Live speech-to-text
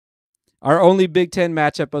Our only Big Ten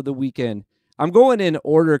matchup of the weekend. I'm going in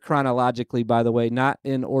order chronologically, by the way, not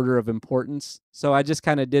in order of importance. So I just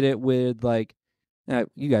kind of did it with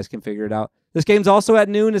you guys can figure it out. This game's also at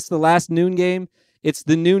noon. It's the last noon game. It's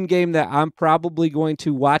the noon game that I'm probably going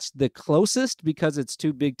to watch the closest because it's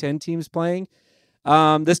two Big Ten teams playing.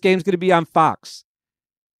 This game's going to be on Fox.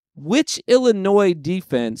 Which Illinois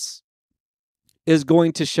defense is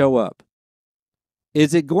going to show up?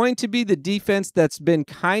 Is it going to be the defense that's been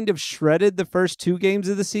kind of shredded the first two games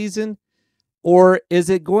of the season? Or is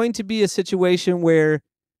it going to be a situation where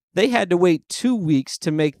they had to wait 2 weeks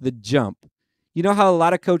to make the jump? You know how a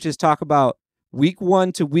lot of coaches talk about week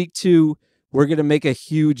 1 to week 2, we're going to make a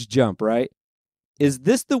huge jump, right? Is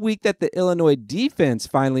this the week that the Illinois defense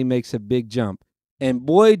finally makes a big jump? And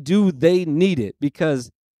boy, do they need it,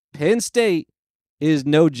 because Penn State is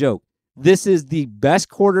no joke. This is the best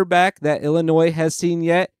quarterback that Illinois has seen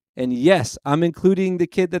yet. And yes, I'm including the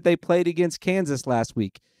kid that they played against Kansas last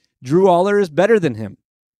week. Drew Allar is better than him.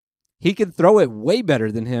 He can throw it way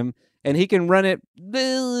better than him, and he can run it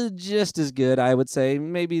just as good, I would say.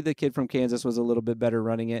 Maybe the kid from Kansas was a little bit better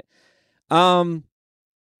running it.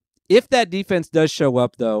 If that defense does show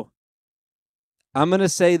up, though, I'm going to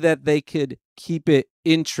say that they could keep it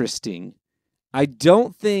interesting. I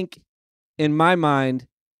don't think, in my mind,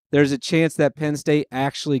 there's a chance that Penn State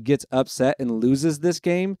actually gets upset and loses this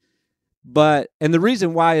game. And the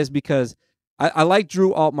reason why is because I like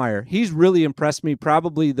Drew Altmyer. He's really impressed me,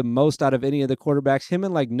 probably the most out of any of the quarterbacks. Him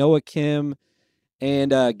and like Noah Kim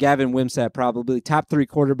and Gavin Wimsatt, probably top 3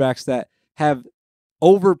 quarterbacks that have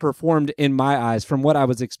overperformed in my eyes from what I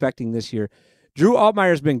was expecting this year. Drew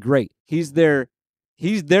Altmyer's been great. He's their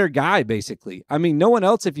guy, basically. I mean, no one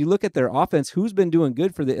else, if you look at their offense, who's been doing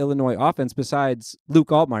good for the Illinois offense besides Luke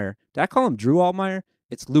Altmyer? Did I call him Drew Altmyer?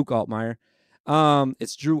 It's Luke Altmyer.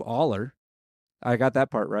 It's Drew Allar. I got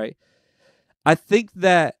that part right. I think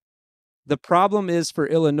that the problem is for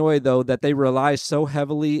Illinois, though, that they rely so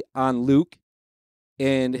heavily on Luke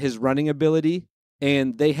and his running ability,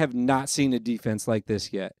 and they have not seen a defense like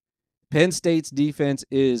this yet. Penn State's defense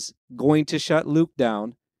is going to shut Luke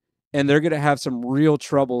down, and they're going to have some real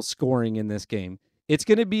trouble scoring in this game. It's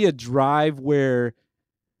going to be a drive where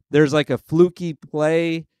there's like a fluky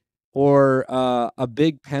play or a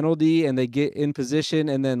big penalty, and they get in position,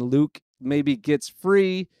 and then Luke maybe gets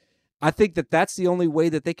free. I think that that's the only way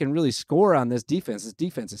that they can really score on this defense. This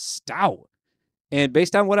defense is stout. And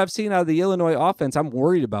based on what I've seen out of the Illinois offense, I'm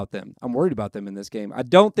worried about them. I'm worried about them in this game. I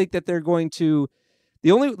don't think that they're going to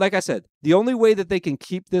like I said, the only way that they can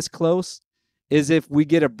keep this close is if we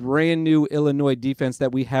get a brand new Illinois defense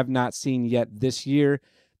that we have not seen yet this year.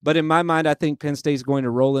 But in my mind, I think Penn State's going to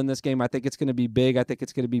roll in this game. I think it's going to be big. I think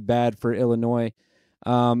it's going to be bad for Illinois.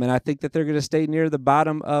 And I think that they're going to stay near the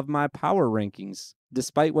bottom of my power rankings,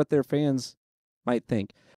 despite what their fans might think.